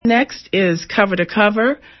next is Cover to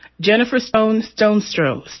Cover. Jennifer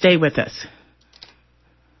Stonestrow. Stay with us.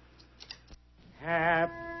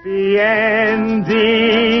 Happy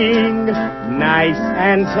ending, nice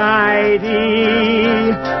and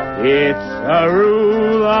tidy. It's a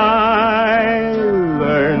rule I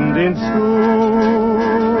learned in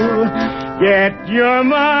school. Get your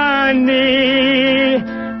money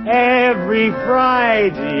every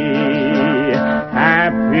Friday.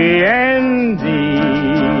 Happy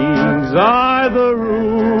endings are the rule.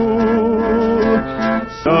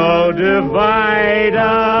 So divide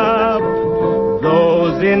up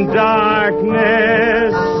those in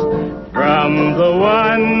darkness from the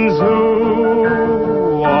ones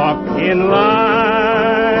who walk in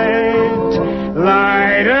light.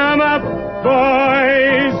 Light 'em up,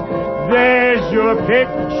 boys, there's your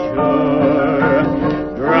picture.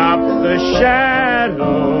 Drop the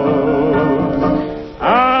shadows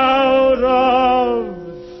out of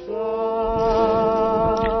sight.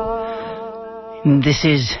 This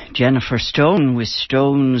is Jennifer Stone with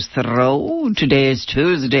Stone's Throw. Today is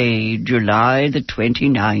Tuesday, July the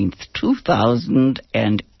 29th,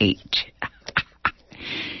 2008.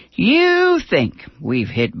 You think we've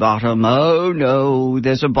hit bottom. Oh, no,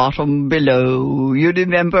 there's a bottom below. You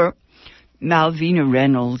remember Malvina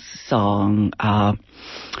Reynolds' song,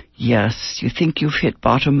 yes, you think you've hit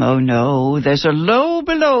bottom. Oh, no, there's a low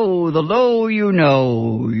below. The low you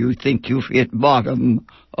know. You think you've hit bottom.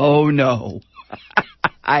 Oh, no.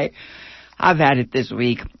 I've had it this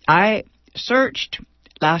week. I searched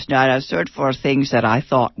last night. I searched for things that I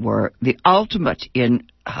thought were the ultimate in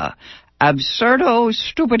absurdo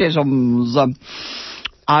stupidisms.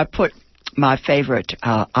 I put my favorite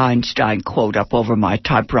Einstein quote up over my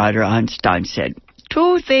typewriter. Einstein said,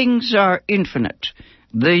 "Two things are infinite,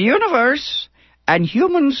 the universe and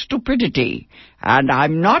human stupidity, and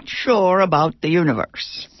I'm not sure about the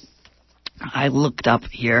universe." I looked up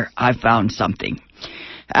here. I found something.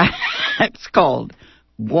 It's called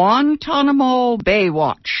Guantanamo Bay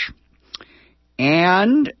Watch.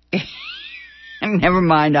 And never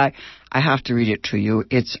mind, I have to read it to you.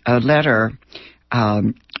 It's a letter,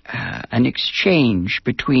 an exchange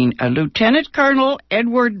between a Lieutenant Colonel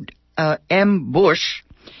Edward M. Bush,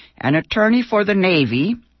 an attorney for the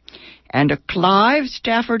Navy, and a Clive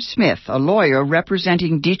Stafford Smith, a lawyer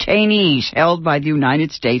representing detainees held by the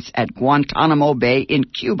United States at Guantanamo Bay in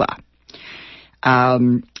Cuba.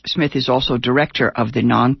 Smith is also director of the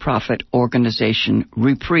nonprofit organization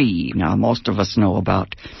Reprieve. Now, most of us know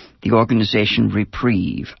about the organization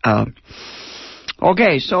Reprieve.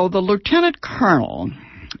 Okay, so the Lieutenant Colonel,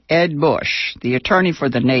 Ed Bush, the attorney for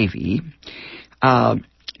the Navy,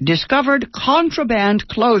 discovered contraband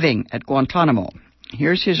clothing at Guantanamo.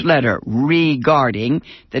 Here's his letter regarding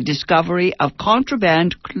the discovery of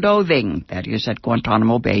contraband clothing, that is, at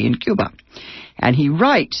Guantanamo Bay in Cuba. And he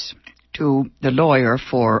writes to the lawyer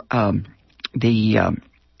for the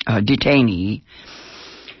detainee,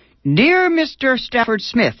 "Dear Mr. Stafford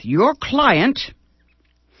Smith, your client,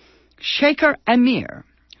 Shaker Amir,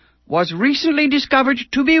 was recently discovered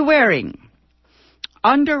to be wearing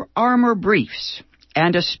Under Armour briefs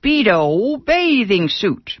and a Speedo bathing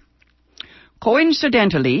suit.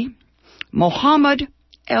 Coincidentally, Mohammed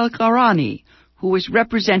El-Karani, who is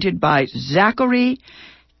represented by Zachary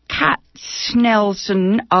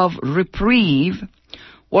Katznelson of Reprieve,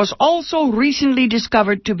 was also recently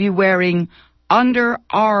discovered to be wearing Under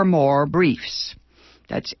Armour briefs."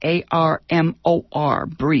 That's ARMOR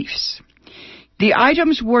briefs. "The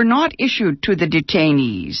items were not issued to the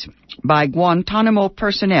detainees by Guantanamo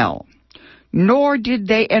personnel, nor did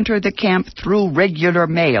they enter the camp through regular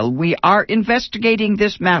mail. We are investigating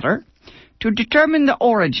this matter to determine the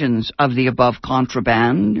origins of the above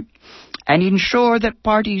contraband and ensure that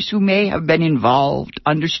parties who may have been involved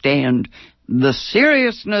understand the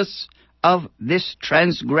seriousness of this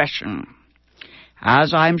transgression.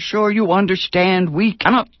 As I'm sure you understand, we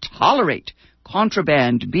cannot tolerate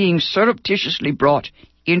contraband being surreptitiously brought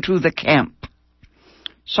into the camp.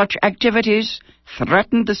 Such activities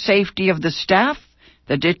threaten the safety of the staff,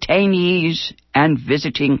 the detainees, and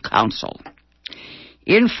visiting counsel.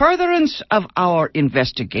 In furtherance of our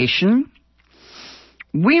investigation,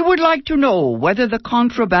 we would like to know whether the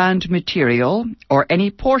contraband material, or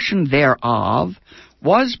any portion thereof,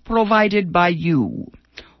 was provided by you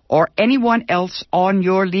or anyone else on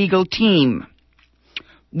your legal team.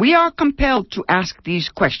 We are compelled to ask these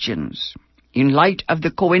questions in light of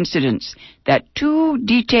the coincidence that two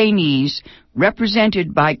detainees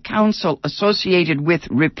represented by counsel associated with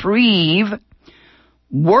Reprieve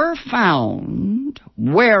were found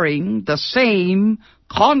wearing the same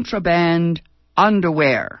contraband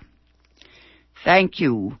underwear. Thank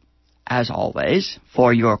you, as always,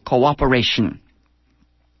 for your cooperation.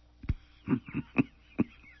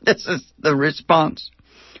 This is the response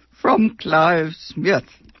from Clive Smith.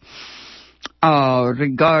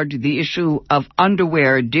 Regard the issue of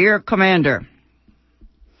underwear, dear Commander.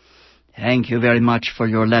 Thank you very much for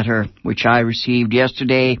your letter, which I received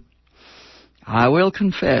yesterday. I will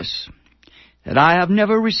confess that I have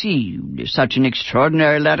never received such an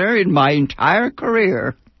extraordinary letter in my entire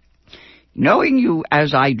career. Knowing you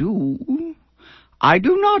as I do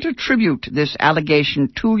not attribute this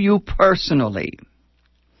allegation to you personally.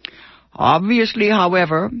 Obviously,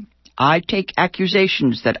 however, I take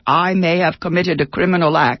accusations that I may have committed a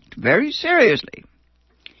criminal act very seriously.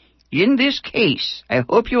 In this case, I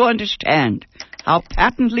hope you understand how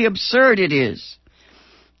patently absurd it is,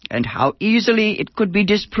 and how easily it could be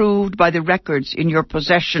disproved by the records in your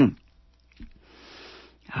possession.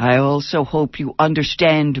 I also hope you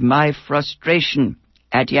understand my frustration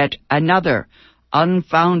at yet another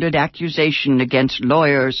unfounded accusation against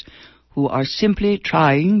lawyers who are simply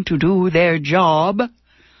trying to do their job,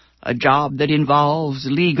 a job that involves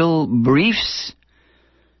legal briefs,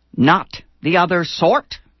 not the other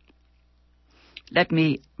sort. Let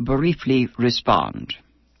me briefly respond.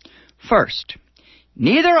 First,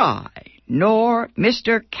 neither I nor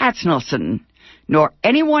Mr. Katznelson nor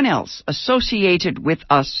anyone else associated with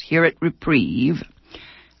us here at Reprieve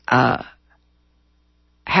has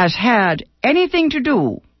had anything to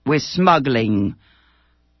do with smuggling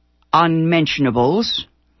unmentionables,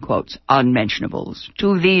 quotes, unmentionables,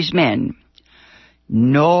 to these men,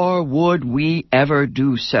 nor would we ever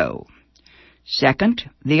do so. Second,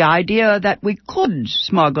 the idea that we could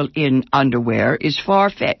smuggle in underwear is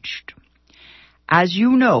far-fetched. As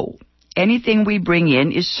you know, anything we bring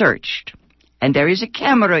in is searched, and there is a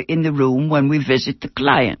camera in the room when we visit the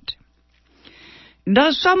client.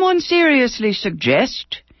 Does someone seriously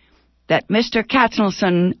suggest that Mr.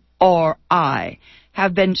 Katznelson or I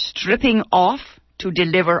have been stripping off to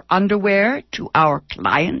deliver underwear to our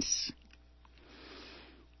clients?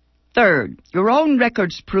 Third, your own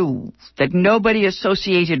records prove that nobody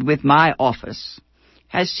associated with my office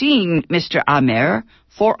has seen Mr. Amer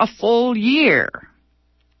for a full year.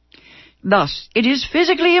 Thus, it is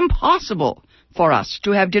physically impossible for us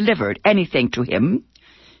to have delivered anything to him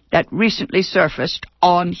that recently surfaced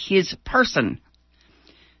on his person.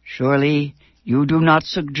 Surely you do not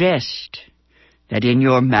suggest that in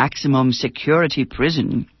your maximum security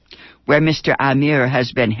prison, where Mr. Amer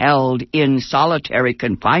has been held in solitary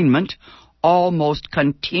confinement almost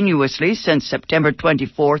continuously since September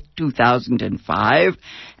 24th, 2005,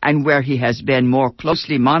 and where he has been more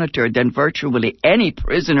closely monitored than virtually any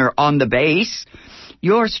prisoner on the base,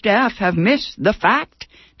 your staff have missed the fact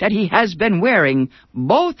that he has been wearing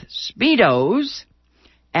both Speedos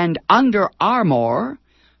and Under Armour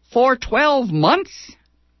for 12 months?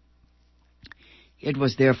 It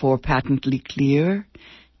was therefore patently clear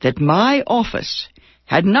that my office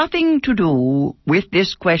had nothing to do with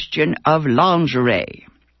this question of lingerie.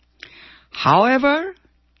 However,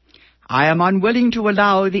 I am unwilling to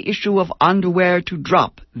allow the issue of underwear to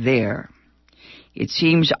drop there. It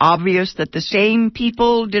seems obvious that the same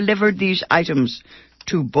people delivered these items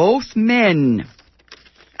to both men.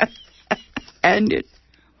 And it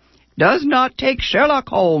does not take Sherlock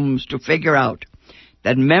Holmes to figure out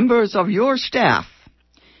that members of your staff,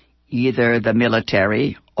 either the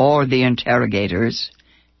military or the interrogators,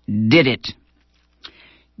 did it.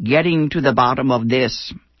 Getting to the bottom of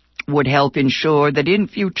this would help ensure that in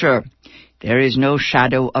future there is no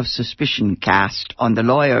shadow of suspicion cast on the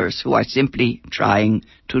lawyers who are simply trying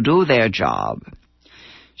to do their job.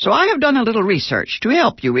 So I have done a little research to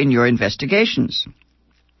help you in your investigations.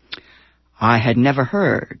 I had never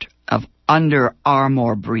heard of Under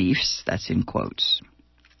Armour briefs, that's in quotes,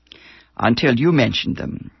 until you mentioned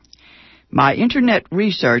them. My internet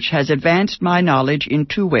research has advanced my knowledge in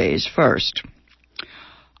two ways. First,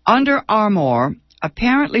 Under Armour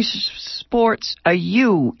apparently sports a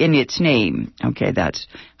U in its name. Okay,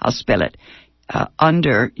 I'll spell it.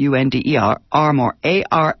 Under, U-N-D-E-R, Armour,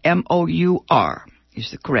 A-R-M-O-U-R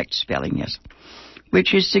is the correct spelling, yes.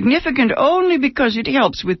 Which is significant only because it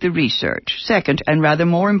helps with the research. Second, and rather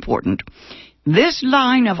more important, this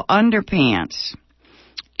line of underpants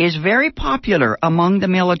is very popular among the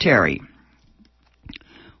military.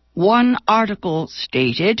 One article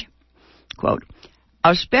stated, quote,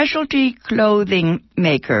 "A specialty clothing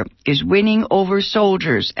maker is winning over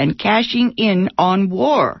soldiers and cashing in on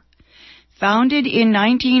war. Founded in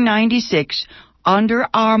 1996, Under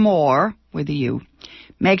Armour, with a U,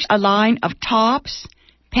 makes a line of tops,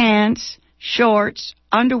 pants, shorts,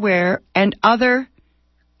 underwear, and other,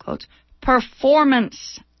 quote,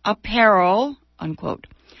 performance apparel, unquote,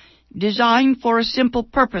 designed for a simple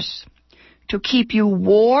purpose, to keep you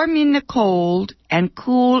warm in the cold and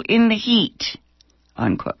cool in the heat,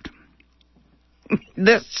 unquote.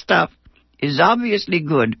 This stuff is obviously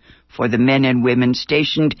good for the men and women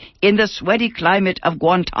stationed in the sweaty climate of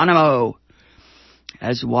Guantanamo.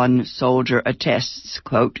 As one soldier attests,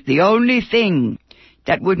 quote, the only thing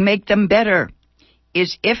that would make them better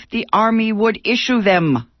is if the Army would issue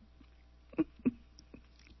them.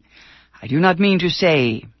 I do not mean to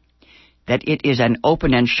say that it is an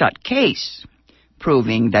open and shut case,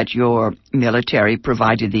 proving that your military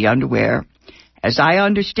provided the underwear, as I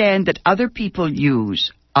understand that other people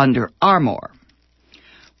use Under Armour.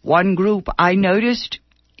 One group I noticed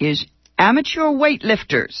is amateur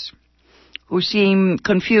weightlifters, who seem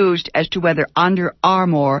confused as to whether Under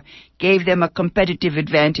Armour gave them a competitive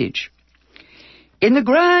advantage. In the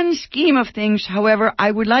grand scheme of things, however,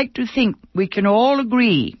 I would like to think we can all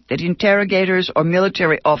agree that interrogators or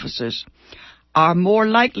military officers are more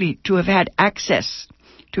likely to have had access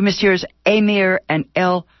to Messrs. Amir and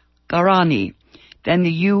El Garani than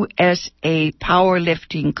the USA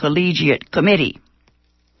Powerlifting Collegiate Committee.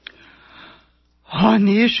 On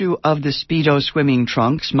the issue of the Speedo swimming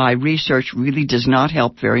trunks, my research really does not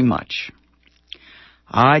help very much.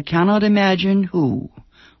 I cannot imagine who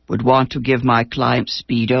would want to give my client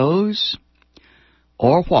Speedos,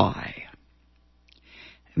 or why.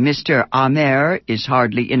 Mr. Amer is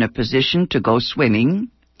hardly in a position to go swimming,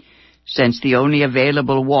 since the only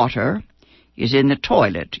available water is in the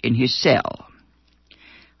toilet in his cell.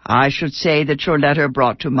 I should say that your letter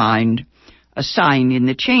brought to mind a sign in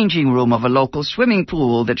the changing room of a local swimming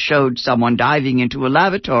pool that showed someone diving into a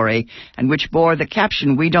lavatory and which bore the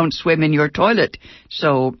caption, "We don't swim in your toilet,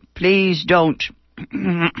 so please don't,"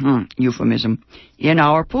 euphemism, "in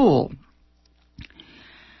our pool."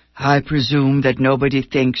 I presume that nobody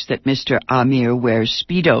thinks that Mr. Amir wears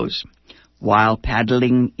Speedos while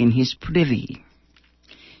paddling in his privy.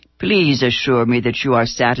 Please assure me that you are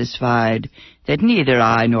satisfied that neither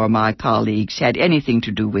I nor my colleagues had anything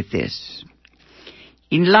to do with this.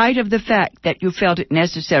 In light of the fact that you felt it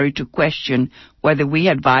necessary to question whether we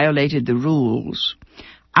had violated the rules,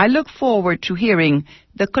 I look forward to hearing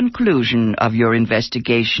the conclusion of your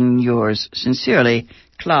investigation. Yours sincerely,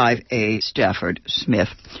 Clive A. Stafford Smith.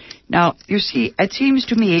 Now, you see, it seems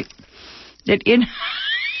to me that in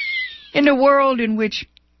a world in which...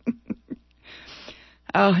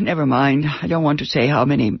 oh, never mind. I don't want to say how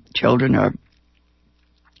many children are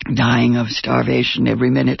dying of starvation every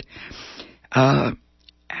minute.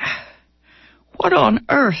 What on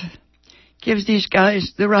earth gives these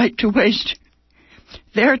guys the right to waste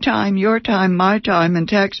their time, your time, my time, and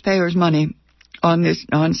taxpayers' money on this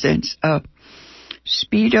nonsense?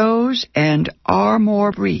 Speedos and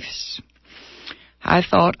Armour briefs. I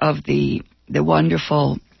thought of the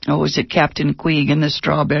wonderful, was it Captain Queeg and the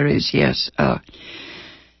Strawberries? Yes.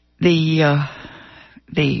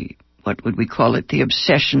 The what would we call it? The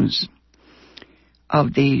obsessions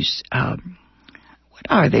of these, what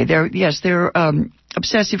are they? They're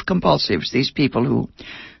obsessive compulsives, these people who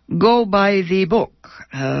go by the book.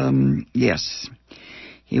 Yes.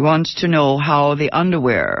 He wants to know how the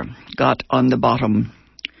underwear got on the bottom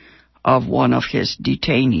of one of his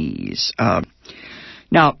detainees.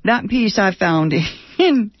 Now, that piece I found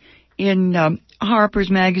in Harper's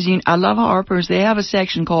Magazine. I love Harper's. They have a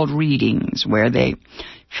section called Readings where they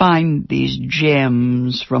find these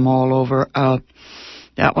gems from all over.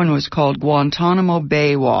 That one was called Guantanamo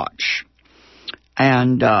Bay Watch.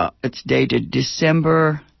 And it's dated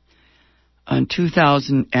December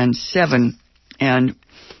 2007. And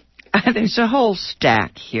there's a whole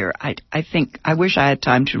stack here. I wish I had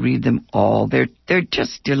time to read them all. They're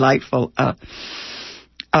just delightful.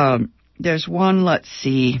 There's one, let's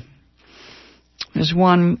see. There's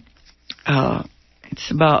one,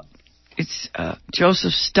 it's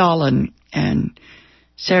Joseph Stalin and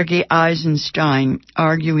Sergei Eisenstein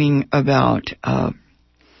arguing about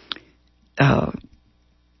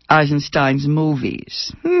Eisenstein's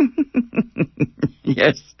movies.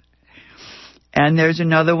 Yes. And there's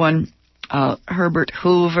another one, Herbert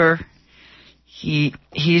Hoover.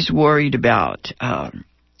 He's worried about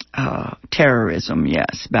terrorism,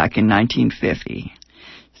 yes, back in 1950.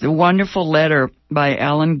 It's a wonderful letter by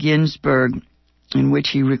Allen Ginsberg in which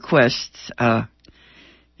he requests,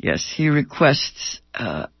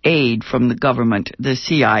 aid from the government, the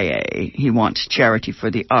CIA. He wants charity for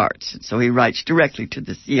the arts. So he writes directly to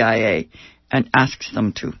the CIA and asks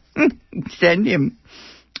them to send him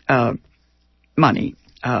money.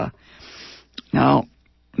 Now,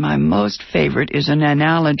 my most favorite is an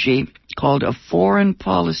analogy called A Foreign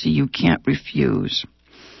Policy You Can't Refuse.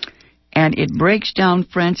 And it breaks down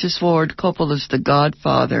Francis Ford Coppola's The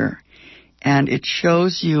Godfather, and it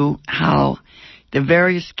shows you how the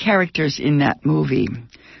various characters in that movie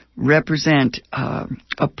represent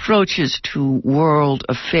approaches to world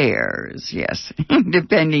affairs, yes,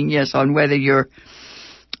 depending, yes, on whether you're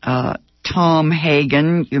Tom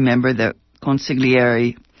Hagen, you remember the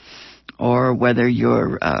consigliere, or whether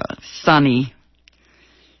you're Sonny,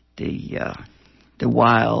 the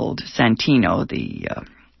wild Santino, the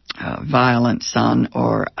violent son,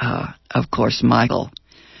 or of course Michael,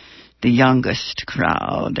 the youngest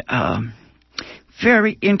crowd.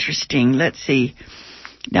 Very interesting. Let's see.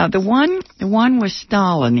 Now the one with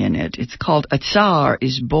Stalin in it, it's called A Tsar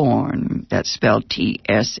is Born. That's spelled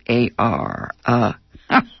T-S-A-R. Let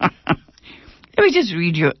me just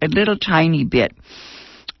read you a little tiny bit.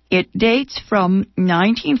 It dates from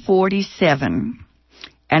 1947,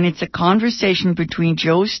 and it's a conversation between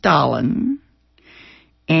Joe Stalin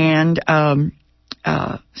and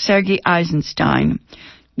Sergei Eisenstein,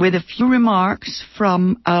 with a few remarks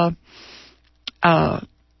from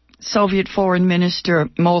Soviet Foreign Minister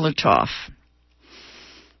Molotov.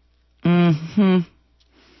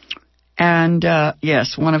 And,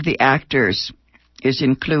 yes, one of the actors is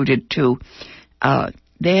included, too.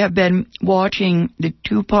 They have been watching the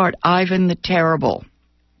two-part Ivan the Terrible.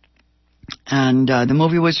 And the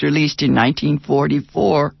movie was released in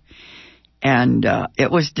 1944, and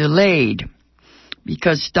it was delayed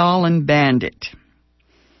because Stalin banned it.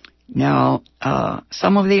 Now,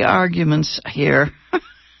 some of the arguments here,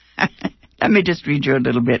 let me just read you a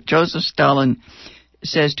little bit. Joseph Stalin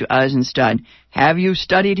says to Eisenstein, "Have you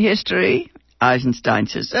studied history?" Eisenstein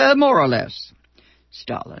says, "More or less."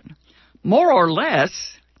 Stalin, "More or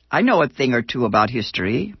less? I know a thing or two about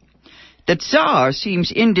history. The Tsar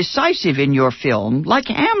seems indecisive in your film, like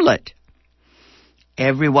Hamlet.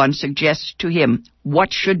 Everyone suggests to him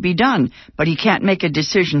what should be done, but he can't make a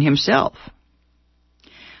decision himself.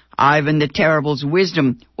 Ivan the Terrible's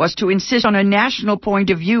wisdom was to insist on a national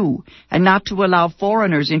point of view and not to allow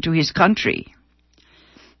foreigners into his country.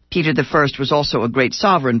 Peter I was also a great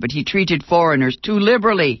sovereign, but he treated foreigners too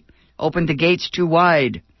liberally, opened the gates too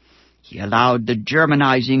wide. He allowed the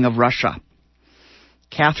Germanizing of Russia.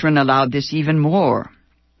 Catherine allowed this even more.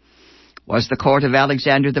 Was the court of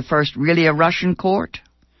Alexander I really a Russian court?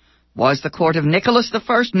 Was the court of Nicholas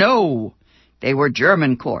I? No, they were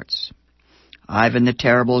German courts. Ivan the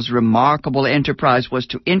Terrible's remarkable enterprise was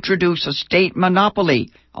to introduce a state monopoly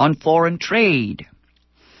on foreign trade.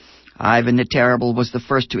 Ivan the Terrible was the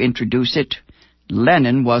first to introduce it.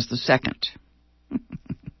 Lenin was the second."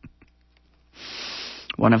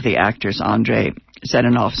 One of the actors, Andrei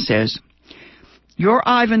Zedanov, says, "Your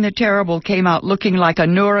Ivan the Terrible came out looking like a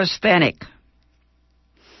neurasthenic."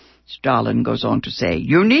 Stalin goes on to say,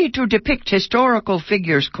 "You need to depict historical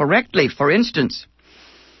figures correctly. For instance,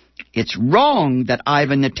 it's wrong that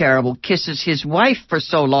Ivan the Terrible kisses his wife for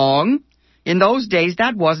so long. In those days,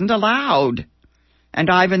 that wasn't allowed. And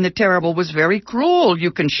Ivan the Terrible was very cruel.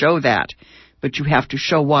 You can show that. But you have to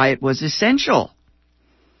show why it was essential.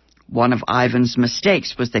 One of Ivan's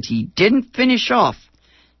mistakes was that he didn't finish off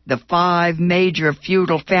the 5 major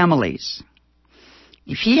feudal families.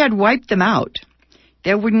 If he had wiped them out,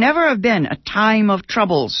 there would never have been a time of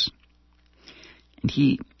troubles. And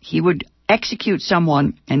he would execute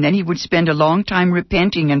someone, and then he would spend a long time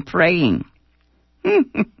repenting and praying.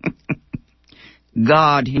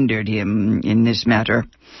 God hindered him in this matter.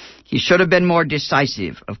 He should have been more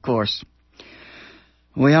decisive, of course.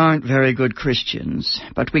 We aren't very good Christians,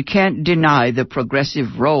 but we can't deny the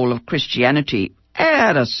progressive role of Christianity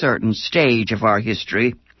at a certain stage of our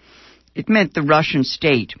history. It meant the Russian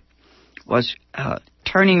state was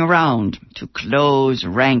turning around to close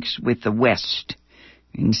ranks with the West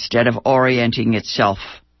instead of orienting itself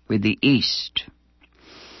with the East."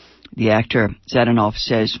 The actor Zedanov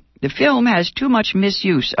says, "The film has too much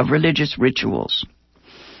misuse of religious rituals."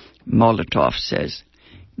 Molotov says,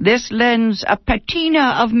 "This lends a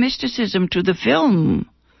patina of mysticism to the film,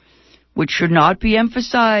 which should not be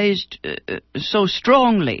emphasized so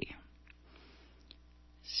strongly."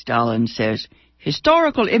 Stalin says,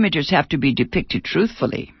 "Historical images have to be depicted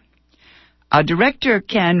truthfully. A director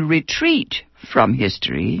can retreat from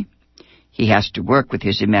history. He has to work with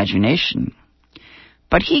his imagination.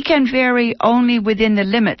 But he can vary only within the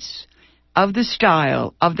limits of the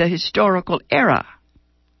style of the historical era."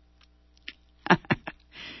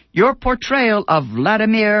 "Your portrayal of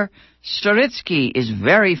Vladimir Staritsky is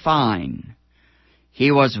very fine.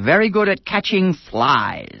 He was very good at catching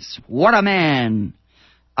flies. What a man!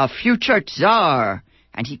 A future Tsar,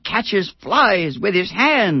 and he catches flies with his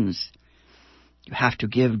hands. You have to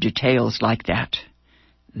give details like that.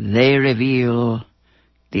 They reveal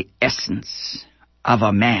the essence of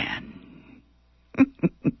a man.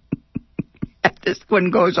 This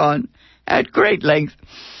one goes on at great length.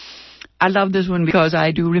 I love this one because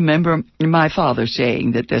I do remember my father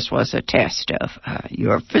saying that this was a test of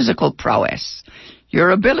your physical prowess, your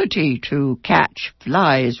ability to catch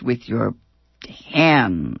flies with your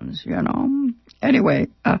hands, you know. Anyway,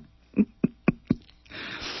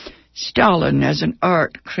 Stalin as an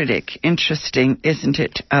art critic. Interesting, isn't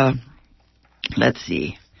it? Let's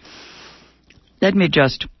see. Let me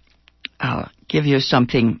just give you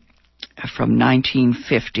something from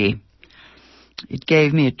 1950. It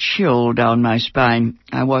gave me a chill down my spine.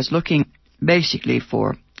 I was looking basically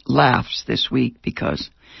for laughs this week because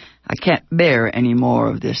I can't bear any more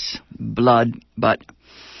of this blood, but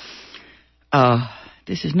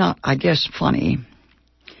this is not, I guess, funny.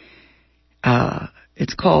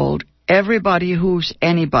 It's called Everybody Who's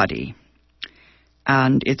Anybody,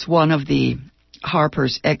 and it's one of the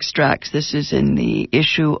Harper's extracts. This is in the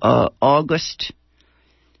issue August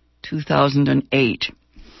 2008,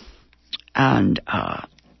 and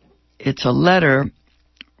it's a letter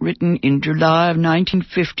written in July of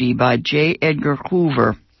 1950 by J. Edgar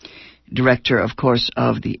Hoover, director, of course,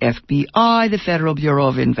 of the FBI, the Federal Bureau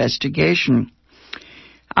of Investigation.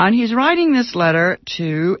 And he's writing this letter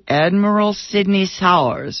to Admiral Sidney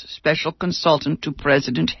Sowers, special consultant to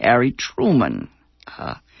President Harry Truman.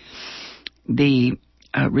 The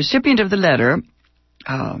recipient of the letter,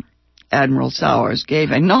 Admiral Sowers,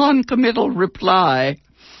 gave a non-committal reply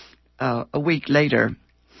a week later.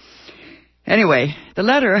 Anyway, the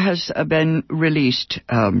letter has been released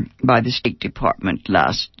by the State Department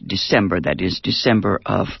last December, that is December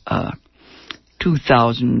of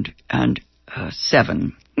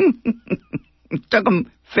 2007. It took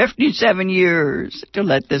them 57 years to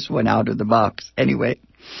let this one out of the box. Anyway,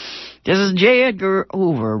 this is J. Edgar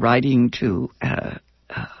Hoover writing to an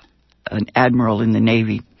admiral in the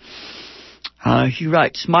Navy. He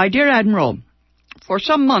writes, "My dear Admiral, for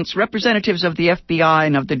some months, representatives of the FBI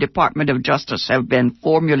and of the Department of Justice have been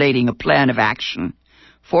formulating a plan of action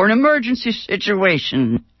for an emergency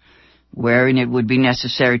situation wherein it would be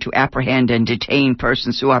necessary to apprehend and detain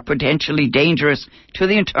persons who are potentially dangerous to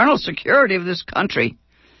the internal security of this country.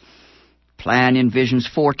 Plan envisions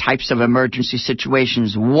 4 types of emergency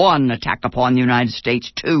situations. 1, attack upon the United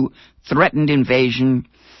States. 2, threatened invasion.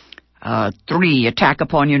 3, attack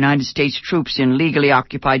upon United States troops in legally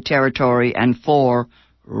occupied territory. And 4,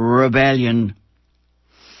 rebellion.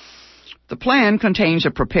 The plan contains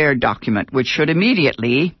a prepared document which should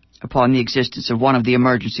immediately, upon the existence of one of the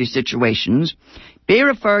emergency situations, be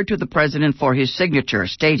referred to the President for his signature,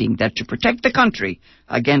 stating that to protect the country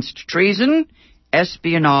against treason,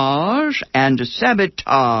 espionage, and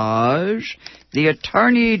sabotage, the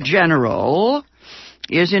Attorney General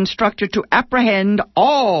is instructed to apprehend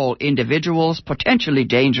all individuals potentially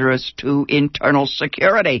dangerous to internal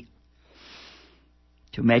security.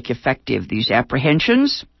 To make effective these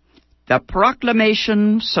apprehensions, the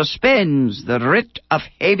proclamation suspends the writ of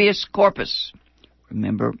habeas corpus."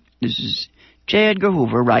 Remember, this is J. Edgar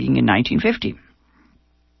Hoover writing in 1950.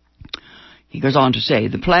 He goes on to say,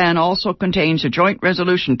 "The plan also contains a joint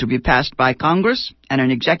resolution to be passed by Congress and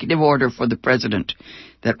an executive order for the President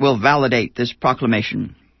that will validate this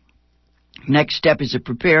proclamation. Next step is a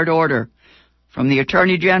prepared order from the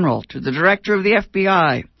Attorney General to the Director of the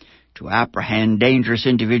FBI to apprehend dangerous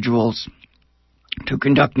individuals, to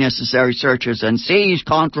conduct necessary searches and seize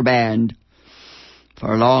contraband.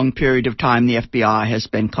 For a long period of time, the FBI has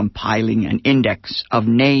been compiling an index of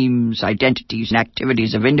names, identities, and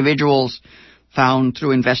activities of individuals found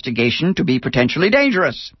through investigation to be potentially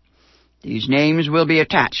dangerous. These names will be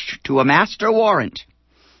attached to a master warrant,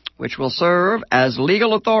 which will serve as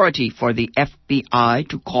legal authority for the FBI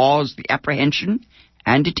to cause the apprehension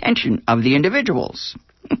and detention of the individuals.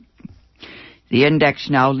 The index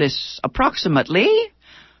now lists approximately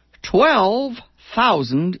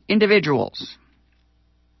 12,000 individuals,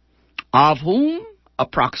 of whom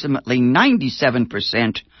approximately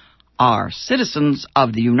 97% are citizens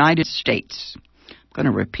of the United States." I'm going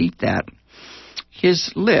to repeat that.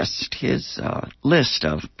 His list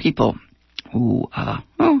of people who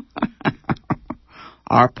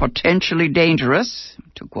are potentially dangerous,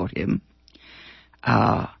 to quote him,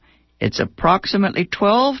 it's approximately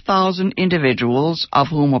 12,000 individuals, of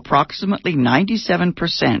whom approximately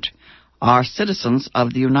 97% are citizens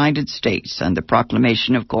of the United States. And the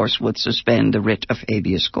proclamation, of course, would suspend the writ of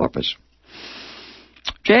habeas corpus.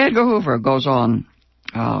 J. Edgar Hoover goes on.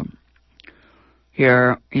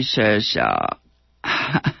 Here he says,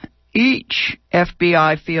 Each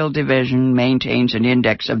FBI field division maintains an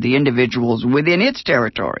index of the individuals within its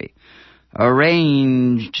territory,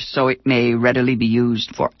 arranged so it may readily be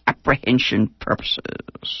used for apprehension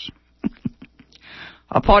purposes.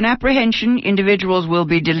 Upon apprehension, individuals will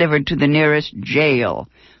be delivered to the nearest jail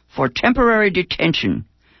for temporary detention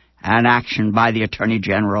and action by the Attorney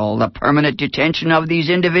General. The permanent detention of these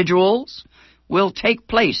individuals will take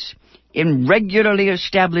place in regularly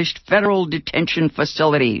established federal detention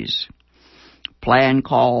facilities. Plan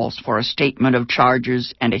calls for a statement of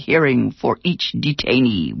charges and a hearing for each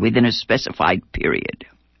detainee within a specified period.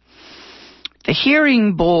 The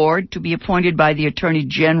hearing board, to be appointed by the Attorney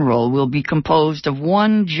General, will be composed of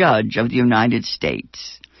one judge of the United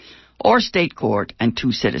States or state court and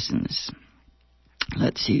 2 citizens.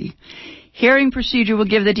 Let's see. Hearing procedure will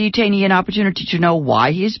give the detainee an opportunity to know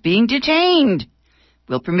why he is being detained.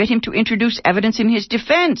 Will permit him to introduce evidence in his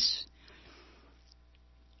defense.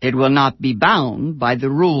 It will not be bound by the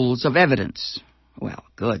rules of evidence. Well,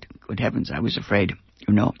 good heavens, I was afraid,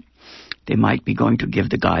 they might be going to give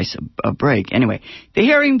the guys a break. Anyway, the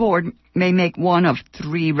hearing board may make one of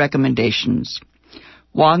 3 recommendations.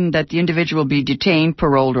 1, that the individual be detained,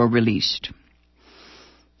 paroled, or released.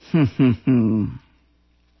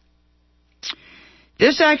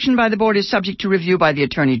 This action by the board is subject to review by the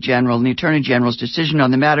Attorney General, and the Attorney General's decision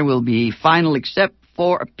on the matter will be final except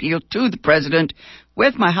for appeal to the President.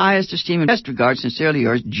 With my highest esteem and best regards, sincerely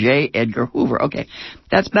yours, J. Edgar Hoover. Okay,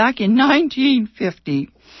 that's back in 1950.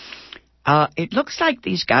 It looks like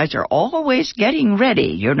these guys are always getting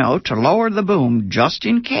ready, to lower the boom, just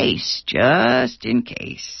in case. Okay.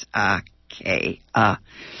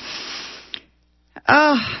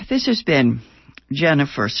 This has been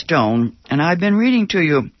Jennifer Stone, and I've been reading to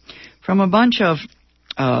you from a bunch of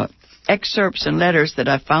excerpts and letters that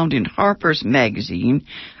I found in Harper's Magazine.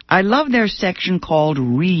 I love their section called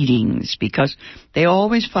Readings, because they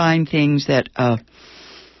always find things that,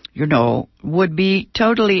 would be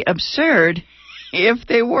totally absurd if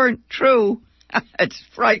they weren't true. It's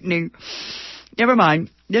frightening. Never mind.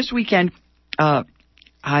 This weekend,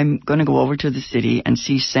 I'm going to go over to the city and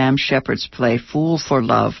see Sam Shepard's play, Fool for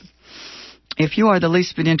Love. If you are the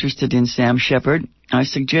least bit interested in Sam Shepard, I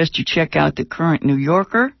suggest you check out the current New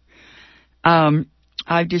Yorker.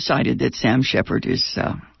 I've decided that Sam Shepard is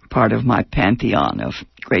part of my pantheon of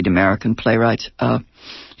great American playwrights.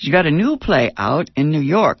 He's got a new play out in New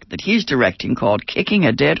York that he's directing called Kicking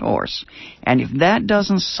a Dead Horse. And if that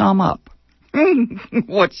doesn't sum up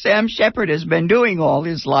what Sam Shepard has been doing all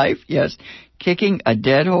his life, yes, kicking a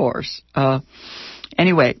dead horse.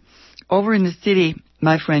 Anyway, over in the city,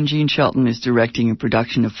 my friend Gene Shelton is directing a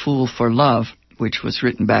production of Fool for Love, which was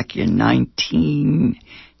written back in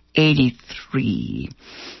 1983.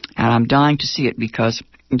 And I'm dying to see it because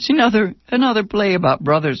it's another play about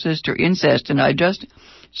brother-sister incest, and I just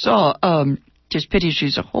saw Tis Pity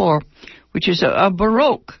She's a Whore, which is a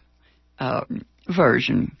Baroque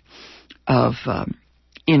version of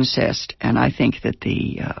incest, and I think that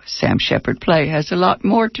the Sam Shepard play has a lot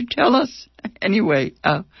more to tell us. Anyway,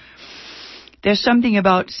 there's something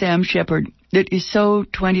about Sam Shepard that is so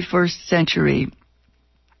 21st century.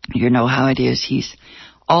 You know how it is. He's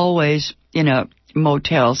always in a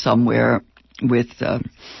motel somewhere with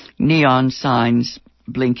neon signs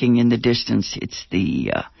blinking in the distance. It's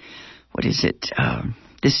the, the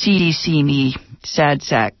CDC Me, Sad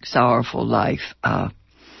Sack, Sorrowful Life. I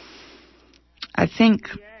think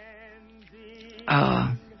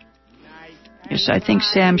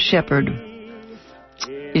Sam Shepard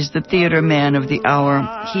is the theater man of the hour.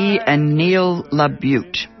 He and Neil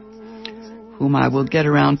LaBute, whom I will get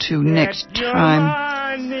around to next time.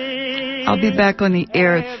 I'll be back on the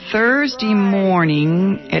air Thursday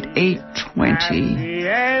morning at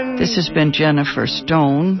 8:20. This has been Jennifer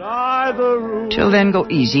Stone. Till then, go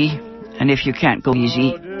easy. And if you can't go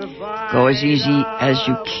easy, go as easy as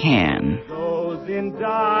you can. In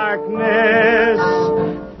darkness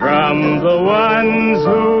from the ones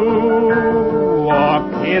who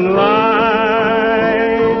walk in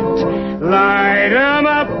light. Light 'em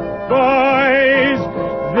up, boys,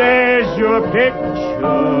 there's your picture.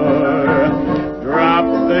 Drop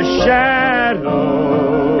the shadows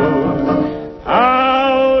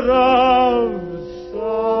out of sight.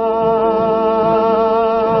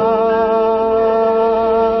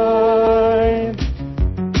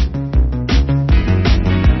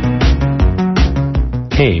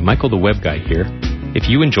 Hey, Michael the Web Guy here. If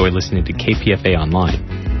you enjoy listening to KPFA online,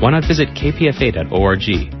 why not visit kpfa.org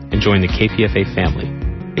and join the KPFA family?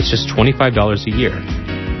 It's just $25 a year.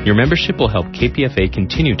 Your membership will help KPFA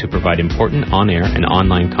continue to provide important on-air and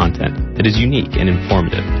online content that is unique and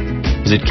informative. Visit